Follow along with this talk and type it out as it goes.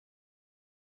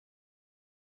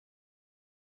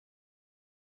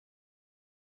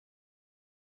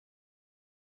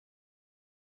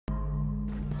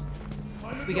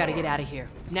We gotta get out of here.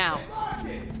 Now.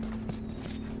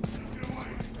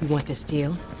 You want this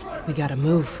deal? We gotta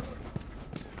move.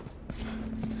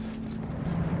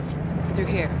 Through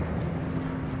here.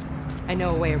 I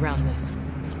know a way around this.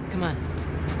 Come on.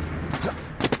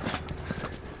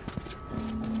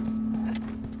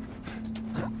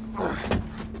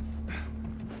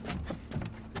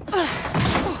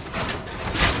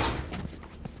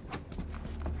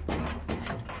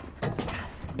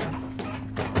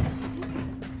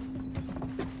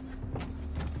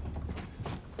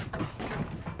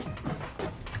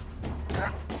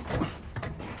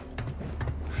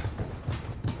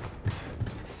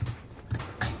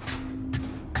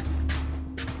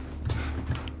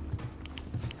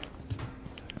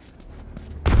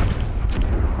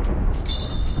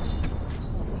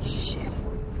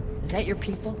 Is that your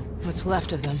people? What's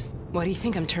left of them. Why do you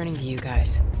think I'm turning to you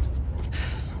guys?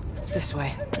 This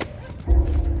way.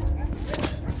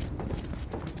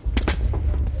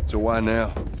 So why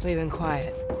now? We've been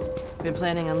quiet. Been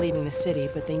planning on leaving the city,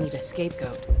 but they need a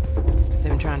scapegoat. They've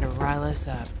been trying to rile us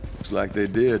up. Looks like they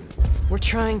did. We're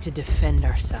trying to defend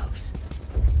ourselves.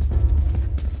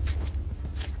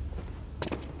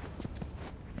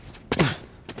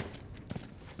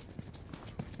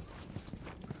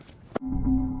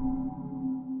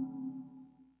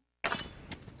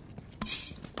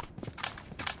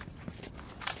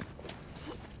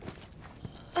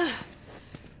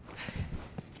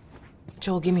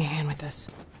 Joel, give me a hand with this.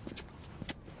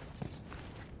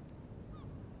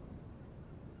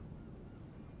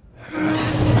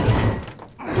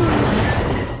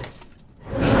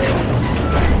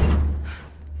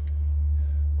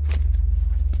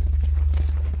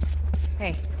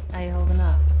 Hey, how you holding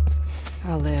up?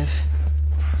 I'll live.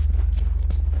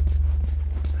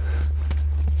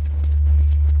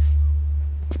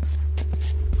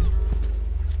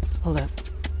 Hold up.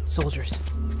 Soldiers.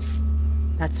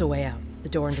 That's the way out. The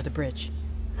door into the bridge.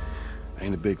 I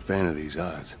ain't a big fan of these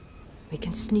odds. We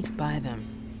can sneak by them,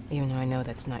 even though I know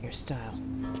that's not your style.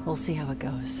 We'll see how it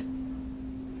goes.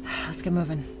 Let's get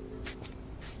moving.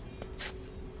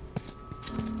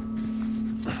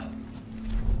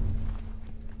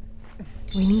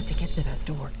 We need to get to that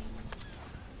door.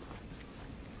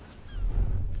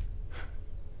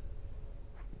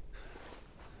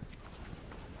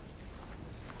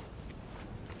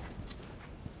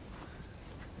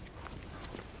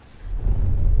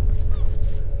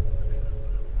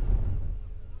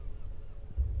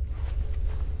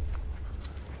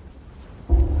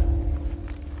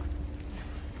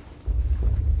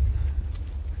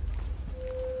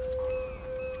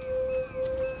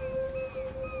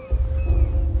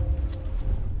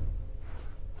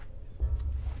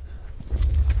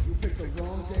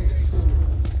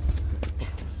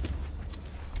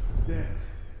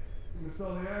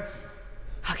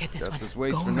 I'll get this one. Justice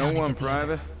waits Go for no around and one, get the other.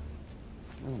 Private.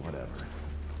 Whatever.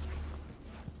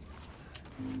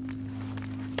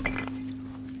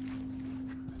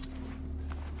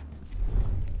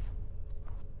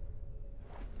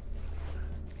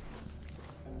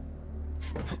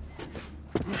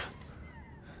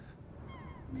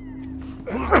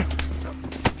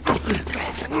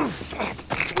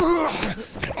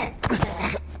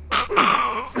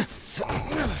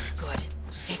 Good.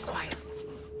 Stay quiet.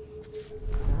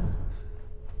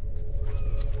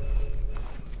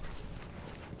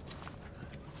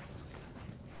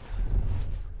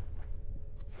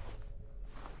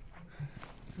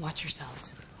 Watch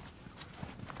yourselves.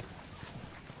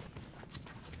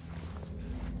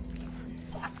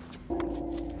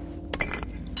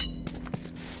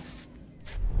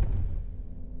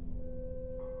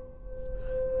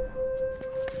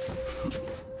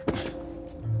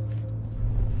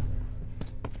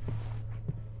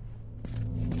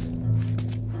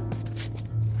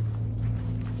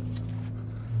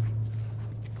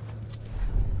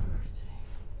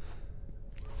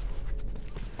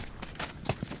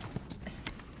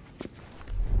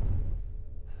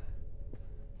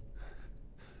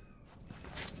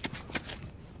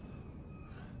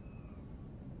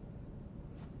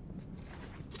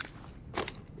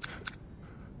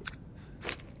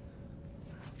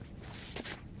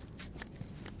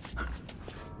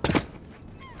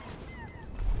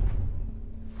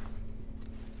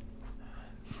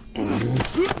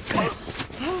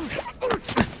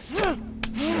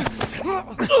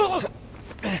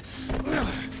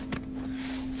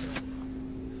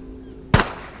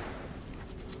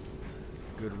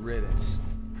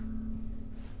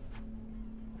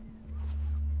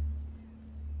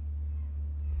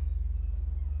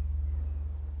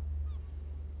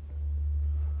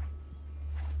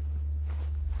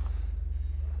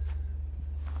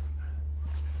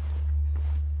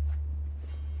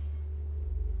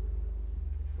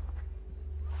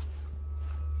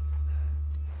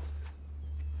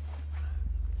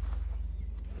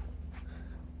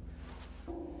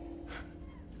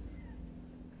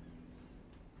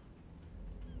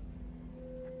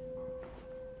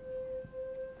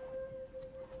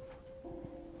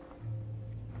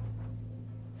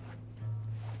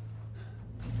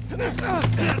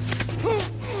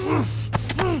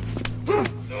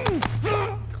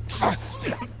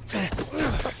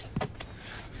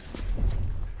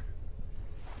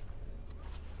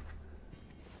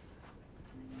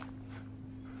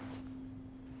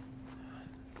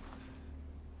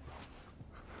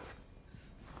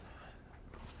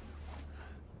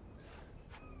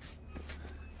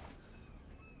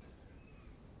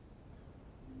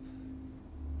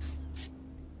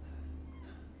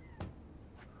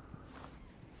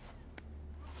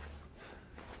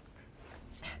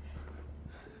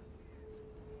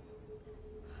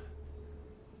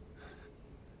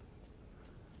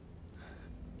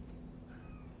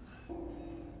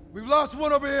 We've lost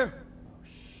one over here! Oh,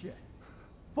 shit.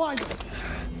 Find him!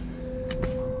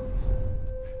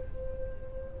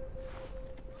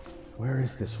 Where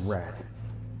is this rat?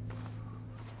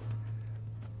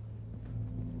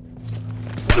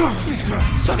 Not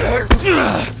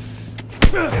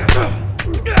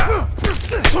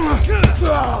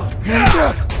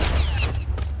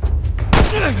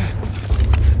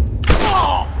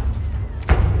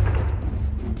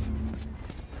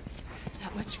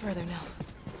much further now.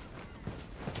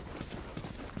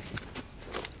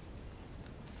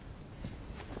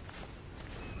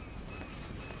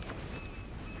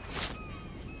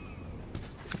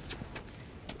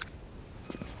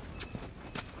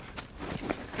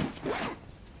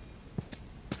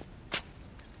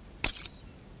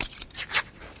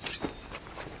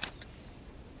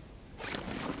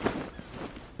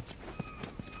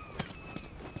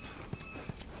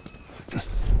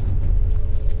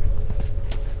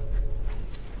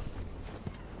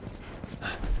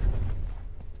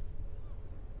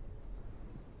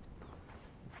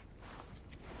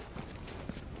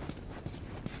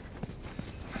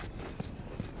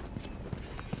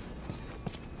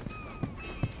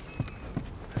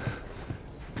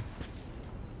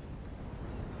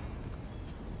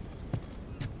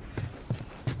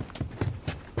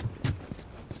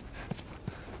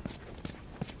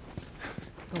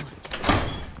 Go on.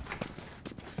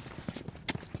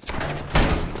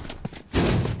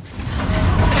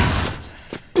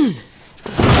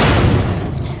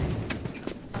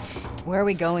 Where are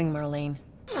we going, Marlene?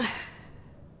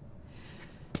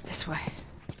 This way.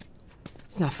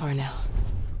 It's not far now.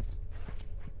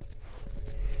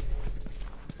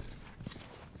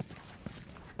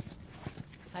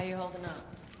 How you holding up?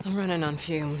 I'm running on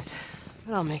fumes,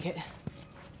 but I'll make it.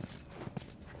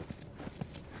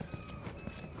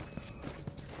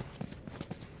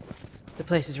 The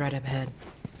place is right up ahead.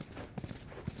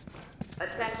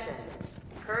 Attention.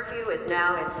 Curfew is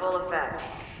now in full effect.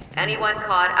 Anyone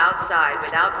caught outside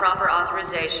without proper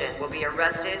authorization will be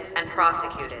arrested and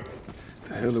prosecuted.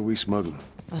 The hell are we smuggling?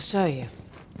 I'll show you.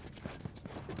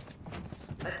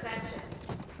 Attention.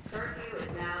 Curfew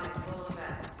is now in full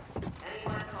effect.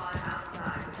 Anyone caught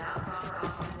outside without proper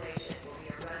authorization will be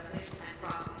arrested and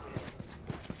prosecuted.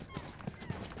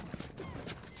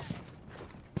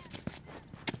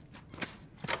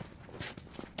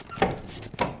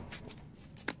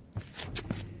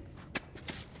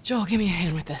 Joel, give me a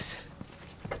hand with this.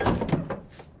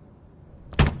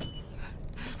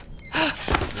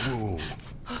 Whoa.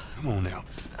 Come on now.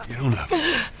 Get on up.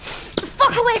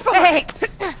 Fuck away from her! Hey!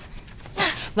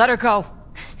 Let her go.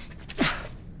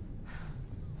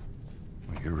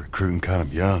 Well, you're recruiting kind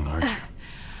of young, aren't you?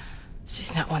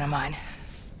 She's not one of mine.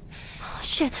 Oh,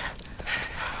 shit.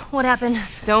 What happened?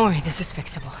 Don't worry, this is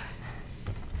fixable.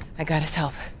 I got his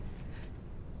help.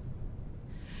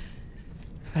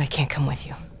 But I can't come with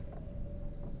you.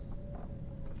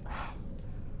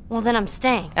 Well, then I'm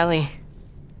staying. Ellie,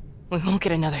 we won't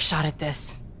get another shot at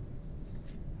this.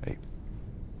 Hey,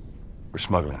 we're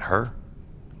smuggling her?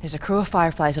 There's a crew of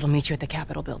Fireflies that'll meet you at the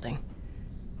Capitol building.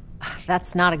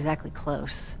 That's not exactly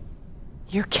close.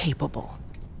 You're capable.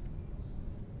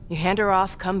 You hand her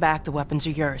off, come back, the weapons are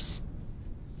yours.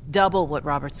 Double what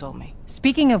Robert sold me.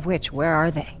 Speaking of which, where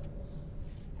are they?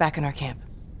 Back in our camp.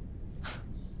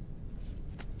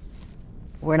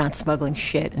 We're not smuggling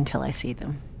shit until I see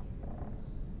them.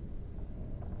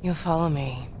 You'll follow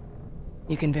me.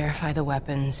 You can verify the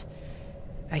weapons.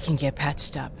 I can get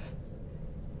patched up.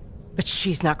 But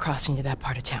she's not crossing to that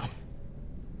part of town.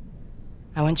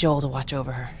 I want Joel to watch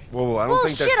over her. Whoa, I don't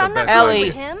think that's the I'm not best Ellie. idea.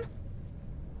 with him.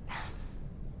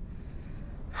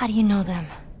 How do you know them?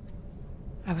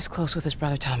 I was close with his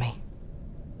brother Tommy.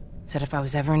 Said if I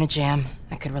was ever in a jam,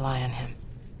 I could rely on him.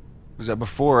 Was that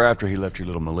before or after he left your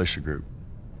little militia group?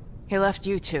 He left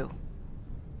you too.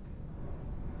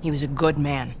 He was a good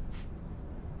man.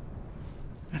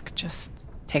 I could just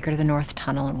take her to the North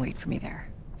Tunnel and wait for me there.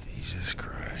 Jesus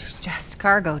Christ. Just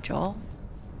cargo, Joel.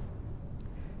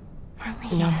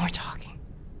 Marlene. No more talking.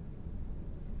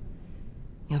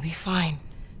 You'll be fine.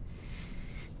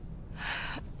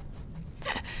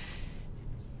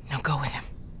 Now go with him.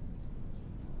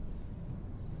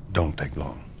 Don't take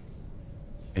long.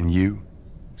 And you,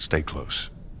 stay close.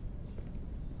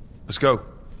 Let's go.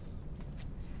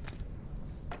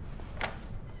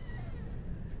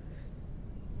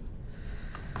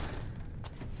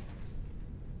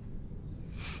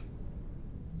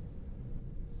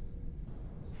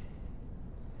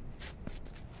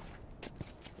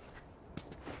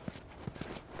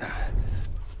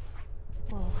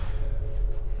 Well,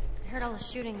 I heard all the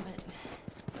shooting, but...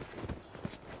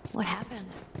 what happened?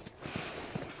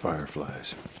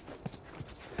 Fireflies.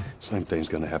 Same thing's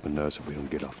gonna happen to us if we don't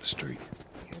get off the street.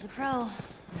 You're the pro.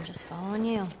 I'm just following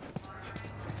you.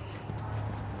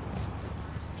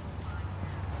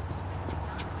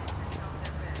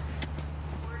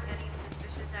 Report any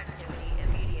suspicious activity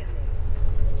immediately.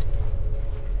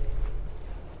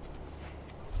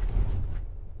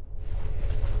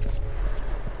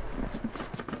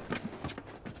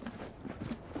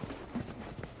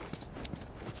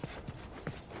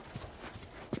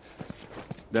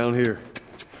 Down here.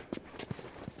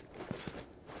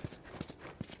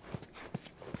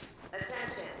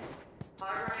 Attention.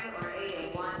 Harboring or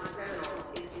aiding one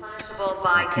criminals is punishable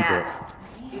by Keep death.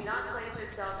 Do not place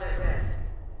yourself at risk.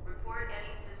 Report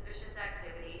any suspicious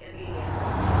activity immediately.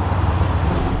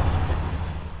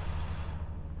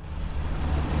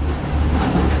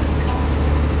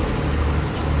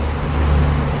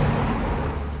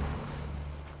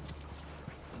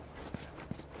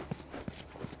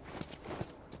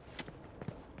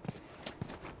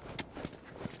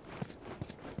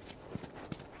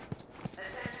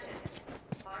 Attention.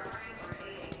 Harboring or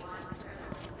aiding one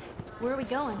criminal is Where are we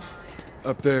going?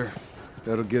 Up there.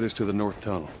 That'll get us to the north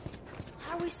tunnel.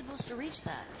 How are we supposed to reach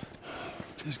that?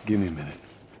 Just give me a minute.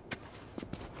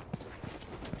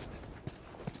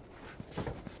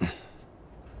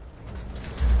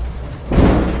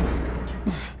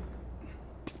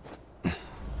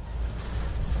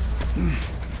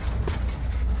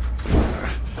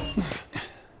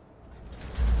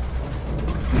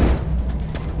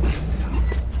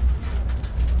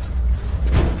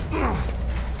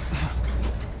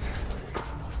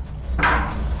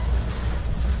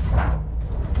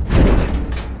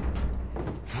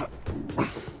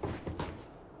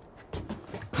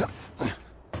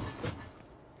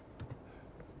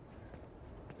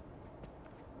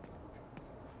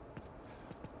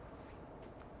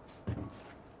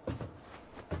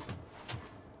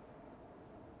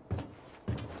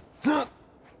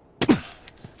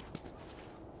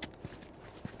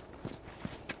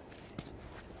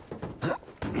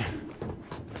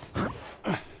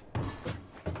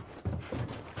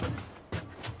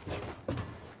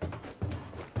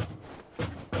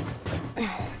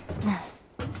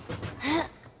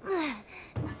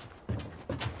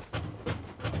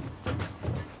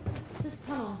 This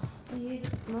tunnel, you use it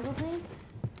to smuggle things?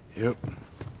 Yep.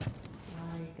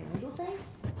 Like illegal things?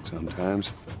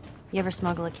 Sometimes. You ever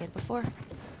smuggle a kid before?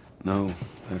 No,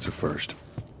 that's a first.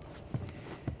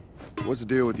 What's the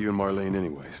deal with you and Marlene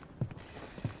anyways?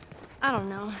 I don't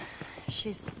know.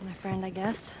 She's my friend, I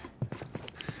guess.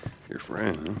 Your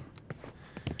friend, huh?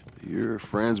 You're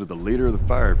friends with the leader of the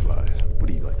Fireflies. What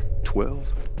are you, like 12?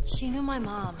 She knew my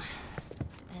mom,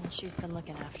 and she's been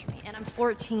looking after me. And I'm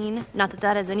 14. Not that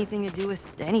that has anything to do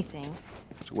with anything.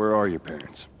 So where are your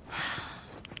parents?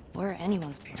 Where are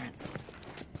anyone's parents?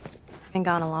 Been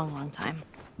gone a long, long time.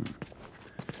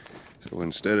 So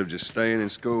instead of just staying in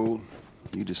school,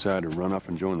 you decide to run off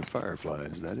and join the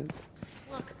Fireflies, is that it?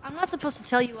 Look, I'm not supposed to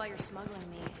tell you why you're smuggling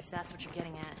me, if that's what you're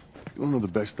getting at. You wanna know the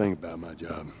best thing about my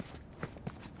job?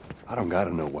 I don't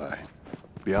gotta know why.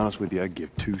 To be honest with you, I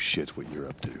give two shits what you're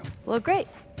up to. Well, great.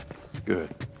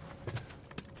 Good.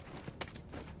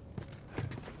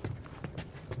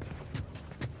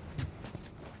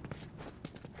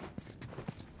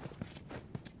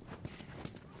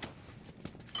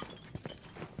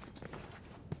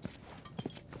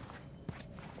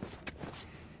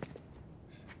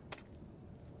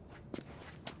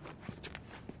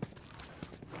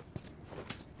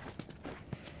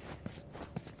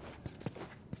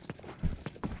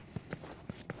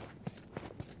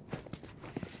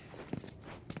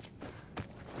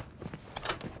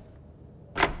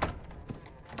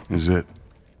 Is it?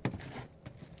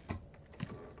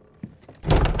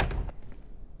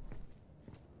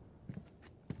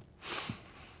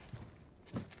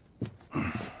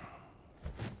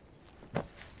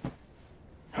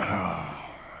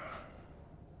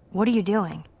 What are you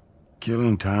doing?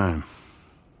 Killing time.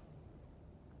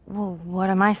 Well, what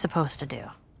am I supposed to do?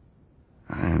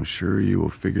 I am sure you will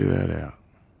figure that out.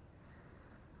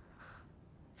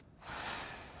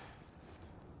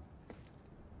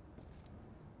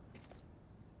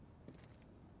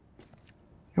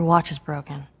 Your watch is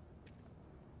broken.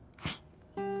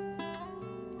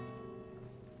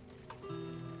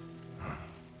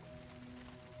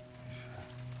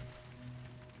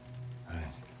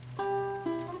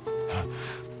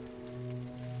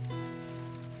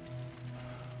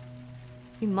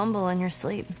 You mumble in your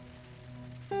sleep.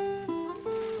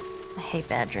 I hate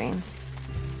bad dreams.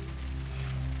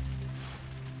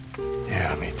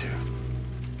 Yeah, me too.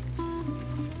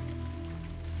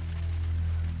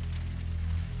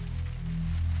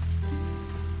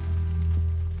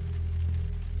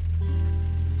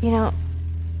 You know,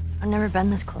 I've never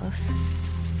been this close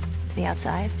to the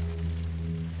outside.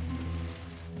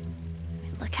 I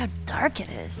mean, look how dark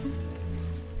it is.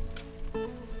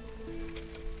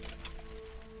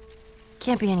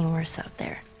 Can't be any worse out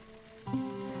there.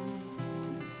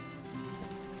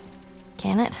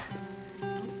 Can it?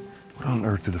 What on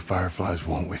earth do the Fireflies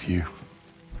want with you?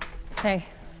 Hey.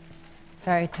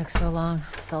 Sorry it took so long.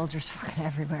 Soldiers fucking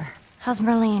everywhere. How's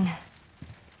Marlene?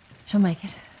 She'll make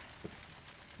it.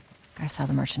 I saw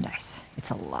the merchandise.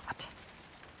 It's a lot.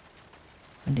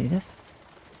 Wanna do this?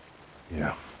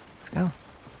 Yeah. Let's go.